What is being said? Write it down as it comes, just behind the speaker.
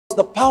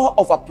The power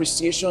of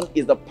appreciation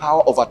is the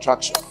power of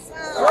attraction.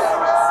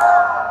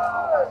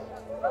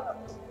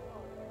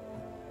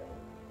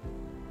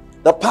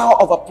 The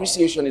power of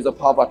appreciation is the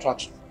power of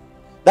attraction.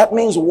 That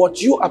means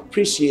what you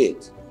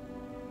appreciate,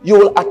 you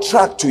will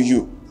attract to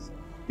you.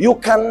 You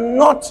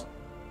cannot,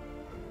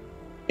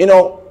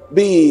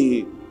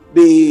 be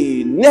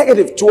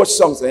negative towards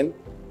something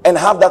and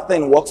have that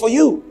thing work for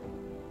you.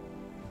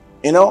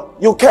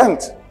 You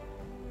can't.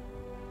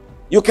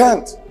 You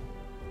can't.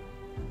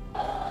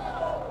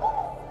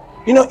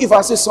 If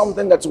I say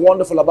something that's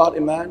wonderful about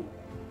a man,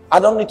 I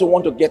don't need to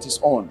want to get his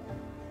own.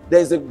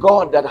 There's a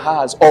God that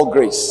has all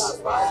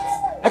grace.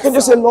 I can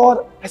just say, Lord,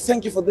 I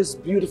thank you for this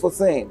beautiful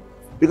thing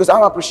because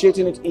I'm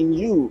appreciating it in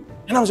you.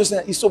 And I'm just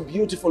saying, it's so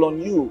beautiful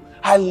on you.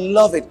 I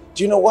love it.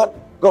 Do you know what?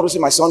 God will say,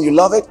 my son, you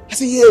love it? I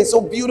say, yeah, it's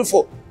so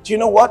beautiful. Do you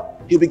know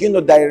what? He'll begin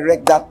to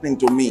direct that thing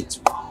to me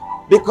too.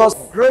 Because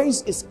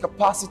grace is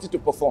capacity to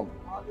perform.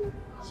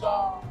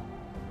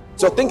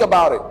 So think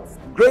about it.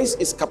 Grace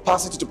is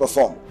capacity to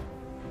perform.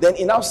 Then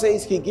he now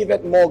says he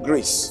giveth more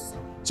grace.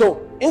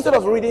 So instead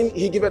of reading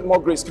he giveth more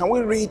grace, can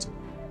we replace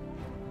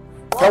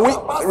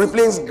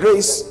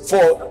grace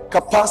for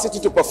capacity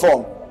to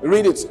perform?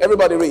 Read it.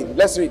 Everybody read.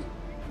 Let's read.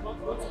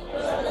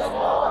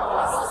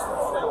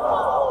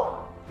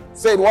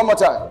 Say it one more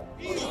time.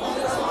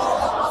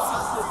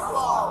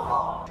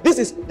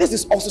 This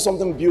is also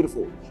something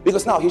beautiful,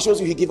 because now he shows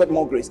you he giveth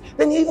more grace.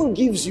 Then he even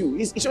gives you,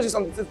 he shows you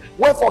something.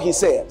 Wherefore he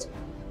said,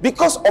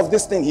 because of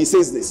this thing he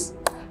says this,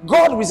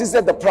 God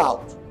resisted the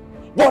proud,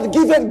 but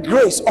giveth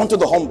grace unto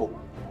the humble.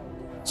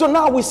 So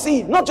now we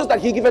see not just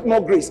that he giveth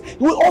more grace,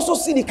 we also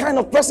see the kind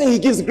of person he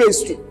gives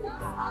grace to.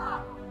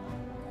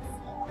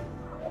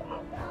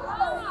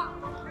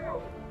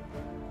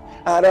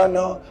 I don't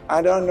know.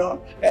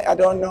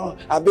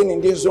 I've been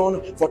in this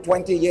zone for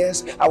 20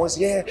 years. I was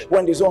here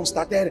when the zone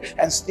started,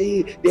 and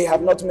still they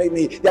have not made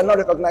me. They are not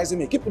recognizing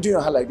me. Keep doing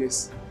your hand like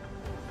this.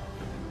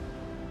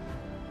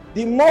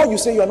 The more you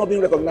say you are not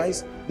being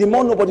recognized, the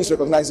more nobody's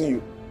recognizing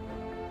you.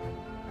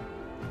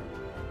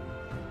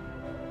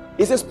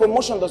 It says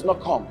promotion does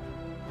not come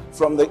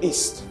from the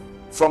east,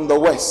 from the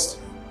west,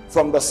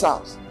 from the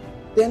south.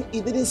 Then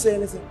he didn't say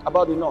anything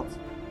about the north,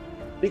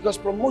 because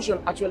promotion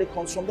actually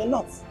comes from the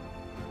north.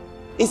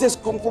 It says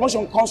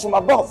promotion comes from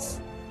above.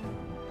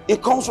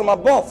 It comes from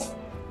above.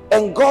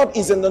 And God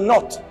is in the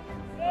north.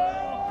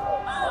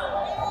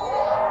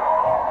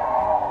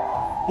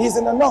 He's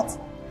in the north.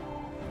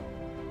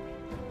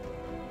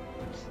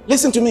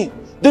 Listen to me.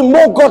 The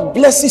more God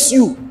blesses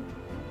you,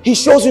 he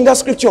shows you in that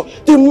scripture,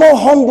 the more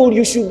humble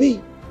you should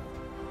be.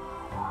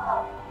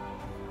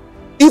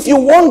 If you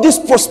want this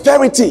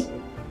prosperity,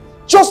 you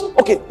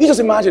just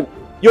imagine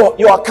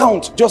your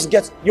account just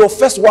gets your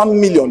first 1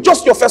 million.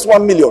 Just your first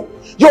 1 million.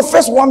 Your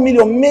first 1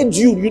 million made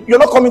you're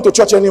not coming to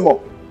church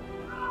anymore.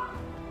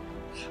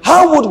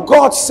 How would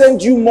God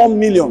send you more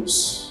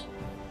millions?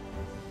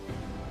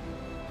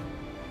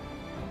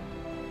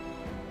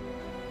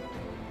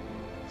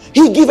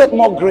 He giveth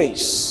more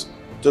grace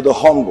to the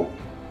humble.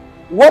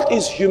 What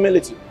is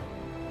humility?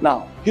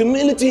 Now,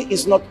 humility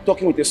is not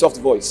talking with a soft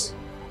voice.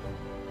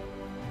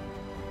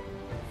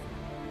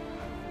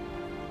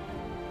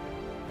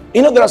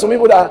 There are some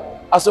people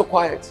that are so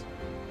quiet.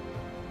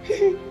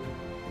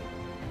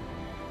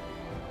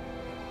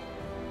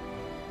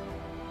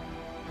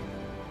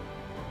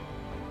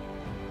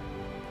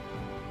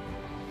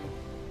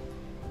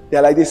 They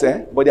are like this,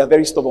 but they are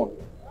very stubborn.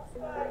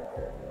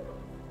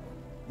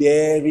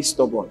 Very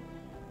stubborn.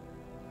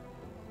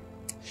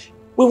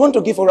 We want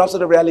to give for us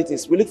the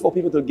realities. We look for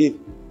people to give.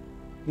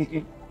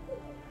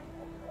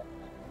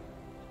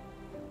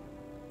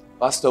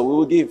 Pastor, we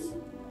will give.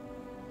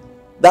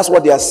 That's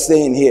what they are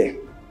saying here.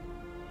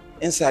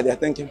 Inside, they are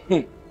thinking,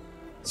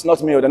 it's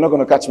not me, or they're not going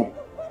to catch me.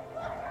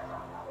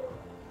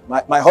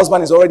 My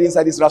husband is already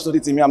inside this Rhapsody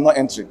team. I'm not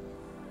entering.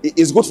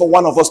 It's good for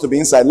one of us to be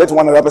inside. Let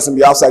one other person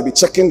be outside, be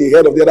checking the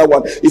head of the other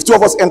one. If two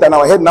of us enter and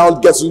our head now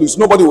gets loose,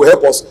 nobody will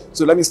help us.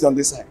 So let me stay on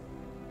this side.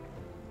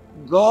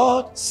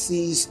 God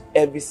sees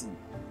everything.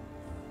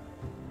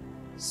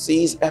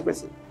 Sees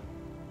everything.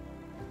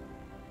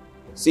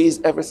 Sees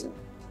everything.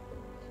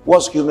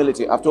 What's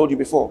humility? I've told you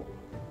before.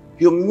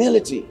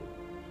 Humility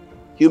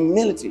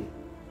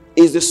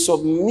is the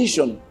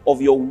submission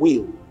of your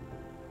will,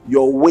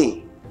 your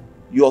way,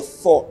 your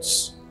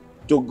thoughts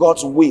to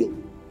God's will,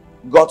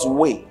 God's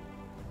way,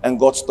 and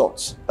God's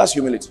thoughts. That's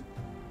humility.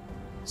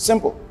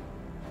 Simple.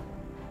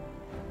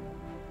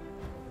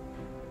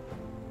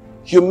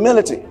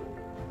 Humility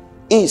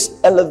is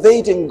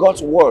elevating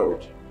God's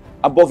word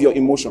above your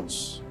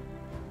emotions,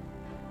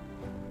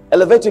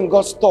 elevating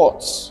God's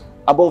thoughts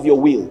above your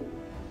will,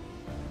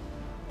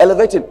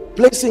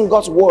 placing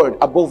God's word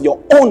above your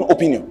own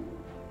opinion.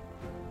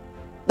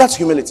 That's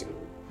humility.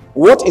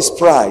 What is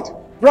pride?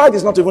 Pride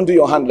is not even do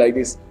your hand like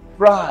this.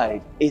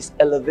 Pride is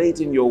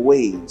elevating your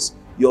ways,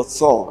 your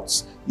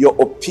thoughts, your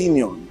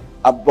opinion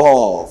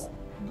above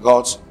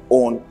God's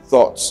own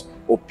thoughts,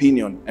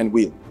 opinion, and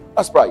will.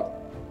 That's pride.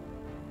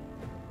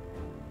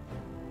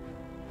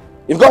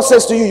 If God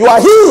says to you, you are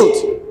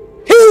healed,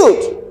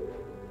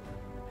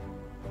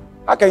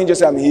 How can you just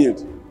say I'm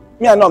healed?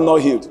 Me, I know I'm not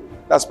healed.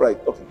 That's pride.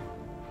 Okay.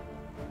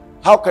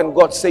 How can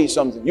God say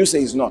something? You say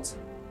he's not.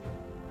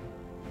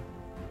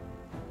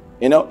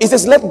 You know, it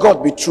says, let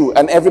God be true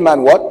and every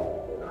man what?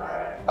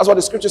 That's what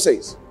the scripture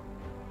says.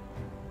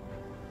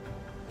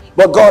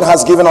 But God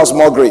has given us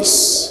more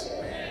grace.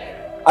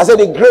 I said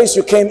the grace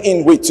you came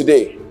in with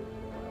today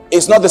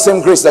is not the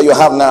same grace that you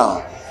have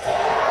now.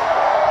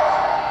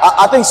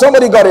 I think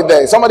somebody got it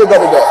there. Somebody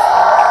got it there.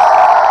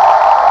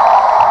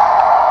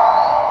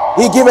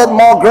 He giveth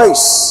more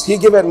grace. He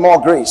giveth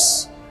more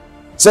grace.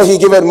 Say he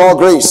giveth more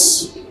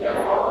grace.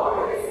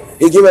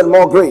 He giveth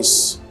more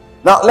grace.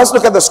 Now let's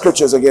look at the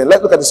scriptures again.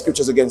 Let's look at the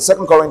scriptures again.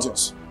 2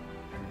 Corinthians.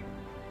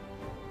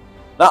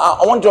 Now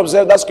I want to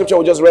observe that scripture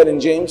we just read in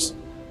James.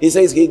 He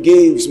says he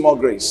gives more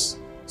grace.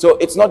 So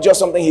it's not just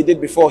something he did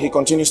before, he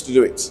continues to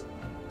do it.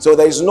 So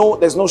there's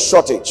no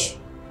shortage.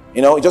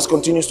 You know, it just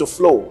continues to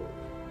flow.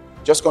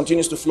 Just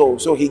continues to flow.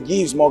 So he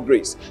gives more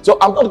grace. So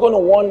I'm not going to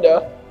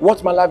wonder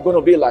what's my life going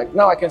to be like.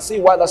 Now I can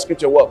see why that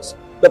scripture works.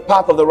 The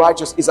path of the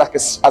righteous is like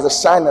as a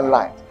shining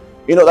light.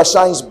 You know, that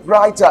shines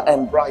brighter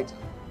and brighter.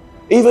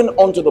 Even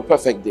unto the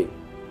perfect day.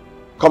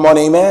 Come on,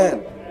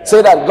 amen.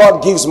 Say that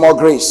God gives more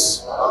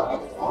grace.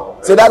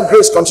 Say that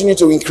grace continue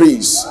to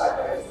increase.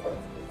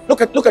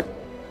 Look at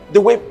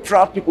the way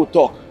proud people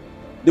talk.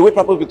 The way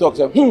proud people talk.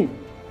 Say,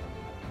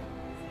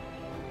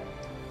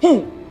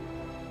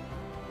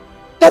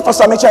 That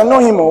Pastor Michi, I know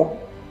him. Oh.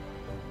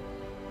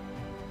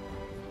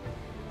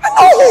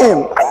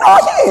 I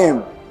know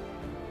him.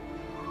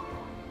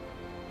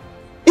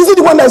 Is he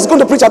the one that is going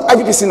to preach at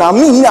IPPC now?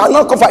 Me, I'll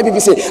not come for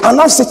IPPC. I'll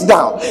now sit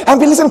down and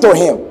be listening to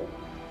him.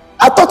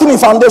 I taught him in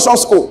foundation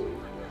school.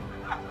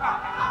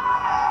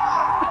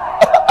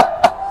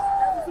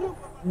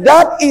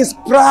 That is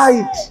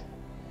pride.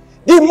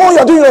 The more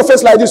you're doing your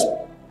face like this,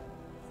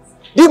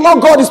 the more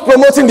God is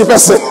promoting the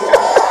person.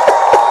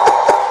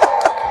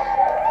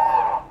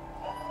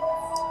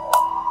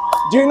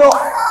 Do you know,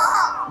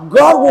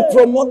 God will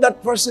promote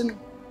that person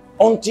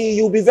until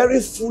you'll be very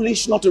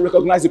foolish not to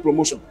recognize the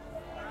promotion.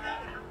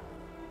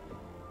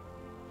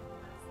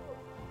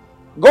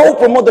 God will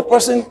promote the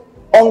person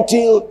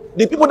until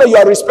the people that you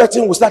are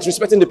respecting will start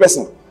respecting the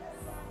person.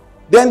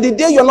 Then the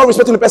day you're not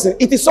respecting the person,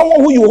 it is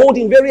someone who you hold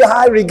in very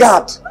high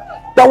regard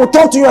that will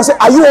turn to you and say,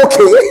 are you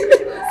okay?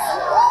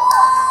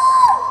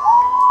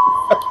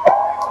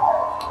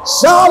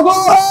 Shall go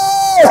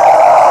ahead.